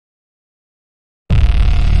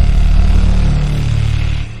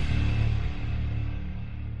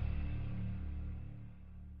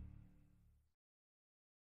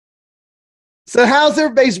So how's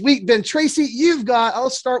everybody's week been? Tracy, I'll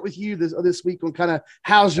start with you this week on kind of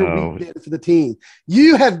how's your week been for the team.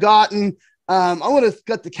 You have gotten, I want to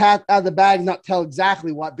cut the cat out of the bag, not tell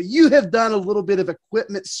exactly what, but you have done a little bit of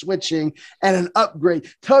equipment switching and an upgrade.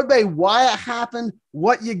 Tell everybody why it happened,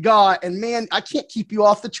 what you got, and man, I can't keep you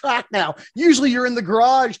off the track now. Usually you're in the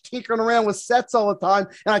garage tinkering around with sets all the time,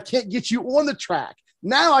 and I can't get you on the track.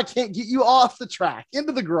 Now I can't get you off the track,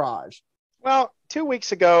 into the garage. Well, 2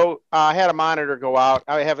 weeks ago, I had a monitor go out.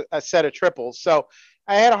 I have a set of triples. So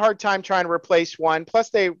I had a hard time trying to replace one. Plus,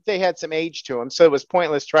 they had some age to them. So it was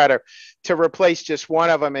pointless try to replace just one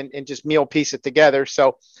of them and just meal piece it together.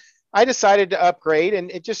 So I decided to upgrade. And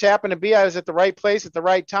it just happened to be I was at the right place at the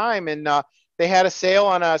right time. And they had a sale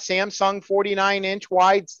on a Samsung 49-inch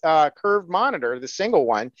wide curved monitor, the single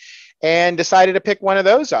one, and decided to pick one of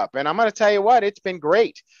those up. And I'm going to tell you what, it's been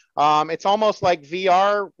great. It's almost like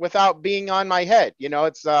VR without being on my head. You know,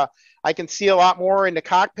 it's I can see a lot more in the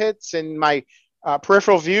cockpits, and my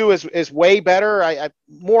peripheral view is way better. I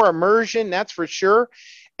more immersion, that's for sure.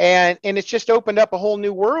 And it's just opened up a whole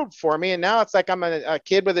new world for me. And now it's like I'm a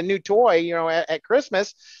kid with a new toy. You know, at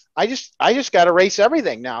Christmas, I just got to race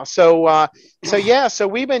everything now. So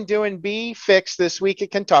we've been doing B fix this week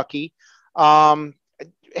at Kentucky.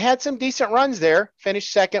 Had some decent runs there.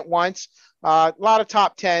 Finished second once. A lot of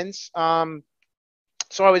top tens. So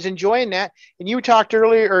I was enjoying that. And you talked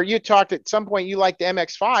earlier, or you talked at some point, you liked the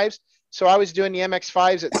MX5s. So I was doing the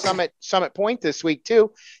MX5s at Summit Point this week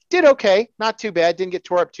too. Did okay, not too bad. Didn't get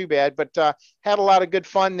tore up too bad, but had a lot of good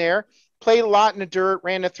fun there. Played a lot in the dirt.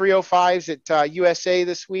 Ran the 305s at USA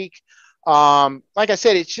this week. Like I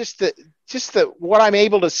said, it's just the what I'm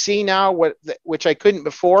able to see now, which I couldn't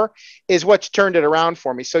before, is what's turned it around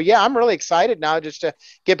for me. So yeah, I'm really excited now just to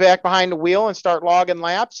get back behind the wheel and start logging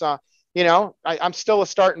laps. You know, I'm still a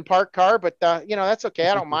start and park car, but you know, that's okay.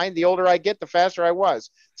 I don't mind. The older I get, the faster I was.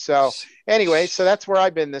 So anyway, so that's where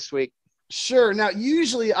I've been this week. Sure. Now,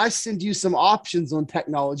 usually I send you some options on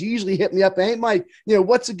technology. You usually hit me up. Hey, Mike, you know,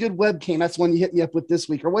 what's a good webcam? That's one you hit me up with this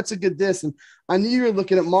week. Or what's a good this? And I knew you were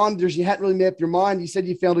looking at monitors. You hadn't really made up your mind. You said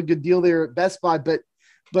you found a good deal there at Best Buy, but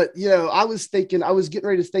you know, I was getting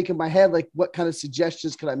ready to think in my head, like, what kind of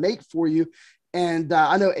suggestions could I make for you? And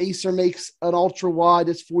I know Acer makes an ultra wide.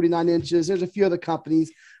 It's 49 inches. There's a few other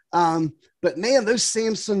companies. But man, those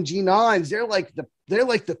Samsung G9s, they're like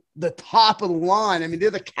the top of the line. I mean, they're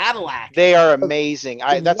the Cadillac. They are amazing.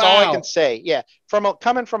 That's all I can say. Yeah.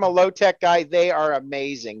 Coming from a low tech guy, they are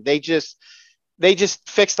amazing. They just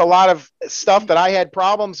fixed a lot of stuff that I had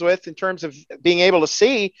problems with in terms of being able to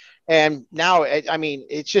see. And now, I mean,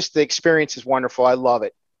 it's just, the experience is wonderful. I love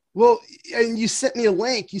it. Well, and you sent me a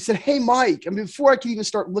link. You said, hey, Mike, I mean, before I could even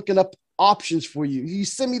start looking up options for you, you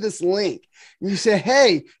send me this link and you say,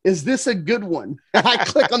 hey, is this a good one? And I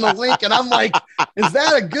click on the link and I'm like, is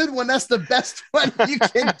that a good one? That's the best one you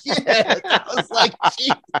can get. I was like,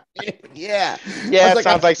 geez, yeah. Yeah, it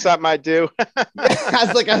sounds like something I do. Yeah, I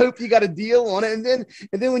was like, I hope you got a deal on it. And then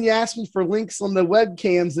when you asked me for links on the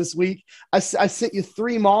webcams this week, I sent you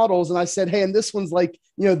 3 models and I said, hey, and this one's like,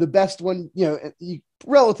 you know, the best one, you know,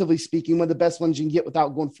 relatively speaking, one of the best ones you can get without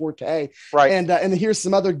going 4K. Right. And here's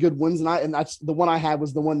some other good ones. And that's the one I had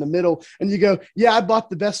was the one in the middle. And you go, yeah, I bought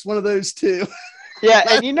the best one of those too. Yeah.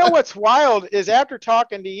 And you know, what's wild is after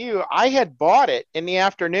talking to you, I had bought it in the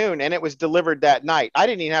afternoon and it was delivered that night. I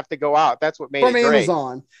didn't even have to go out. That's what made it great. From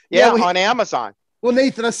Amazon. Yeah. Well, on Amazon. Well,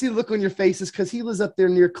 Nathan, I see the look on your face is because he lives up there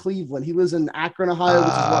near Cleveland. He lives in Akron, Ohio, which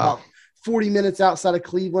is about 40 minutes outside of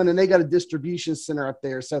Cleveland, and they got a distribution center up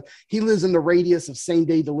there. So he lives in the radius of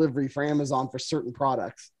same-day delivery for Amazon for certain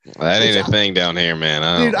products. That ain't a thing down here, man.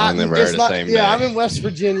 I've never heard the same day. Yeah, I'm in West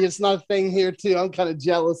Virginia. It's not a thing here, too. I'm kind of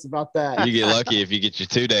jealous about that. You get lucky if you get your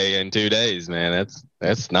 2-day in 2 days, man.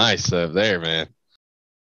 That's nice up there, man.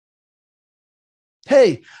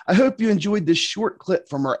 Hey, I hope you enjoyed this short clip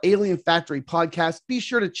from our Alien Factory podcast. Be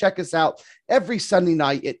sure to check us out every Sunday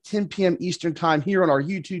night at 10 p.m. Eastern time here on our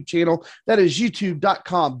YouTube channel. That is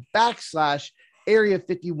youtube.com/Area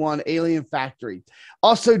 51 Alien Factory.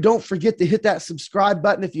 Also, don't forget to hit that subscribe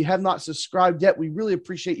button if you have not subscribed yet. We really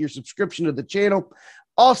appreciate your subscription to the channel.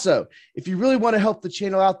 Also, if you really want to help the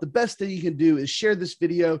channel out, the best thing you can do is share this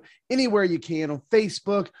video anywhere you can, on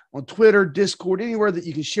Facebook, on Twitter, Discord, anywhere that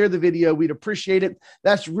you can share the video. We'd appreciate it.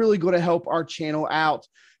 That's really going to help our channel out.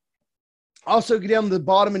 Also, get down to the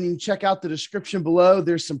bottom and you can check out the description below.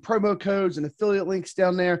 There's some promo codes and affiliate links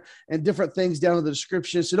down there and different things down in the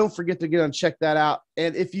description. So don't forget to get on, check that out.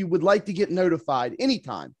 And if you would like to get notified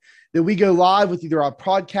anytime that we go live with either our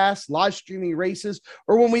podcast, live streaming races,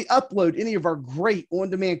 or when we upload any of our great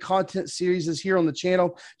on-demand content series here on the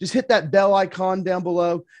channel, just hit that bell icon down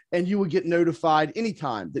below and you will get notified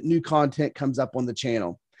anytime that new content comes up on the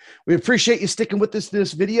channel. We appreciate you sticking with us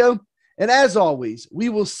this video. And as always, we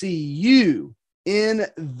will see you in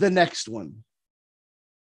the next one.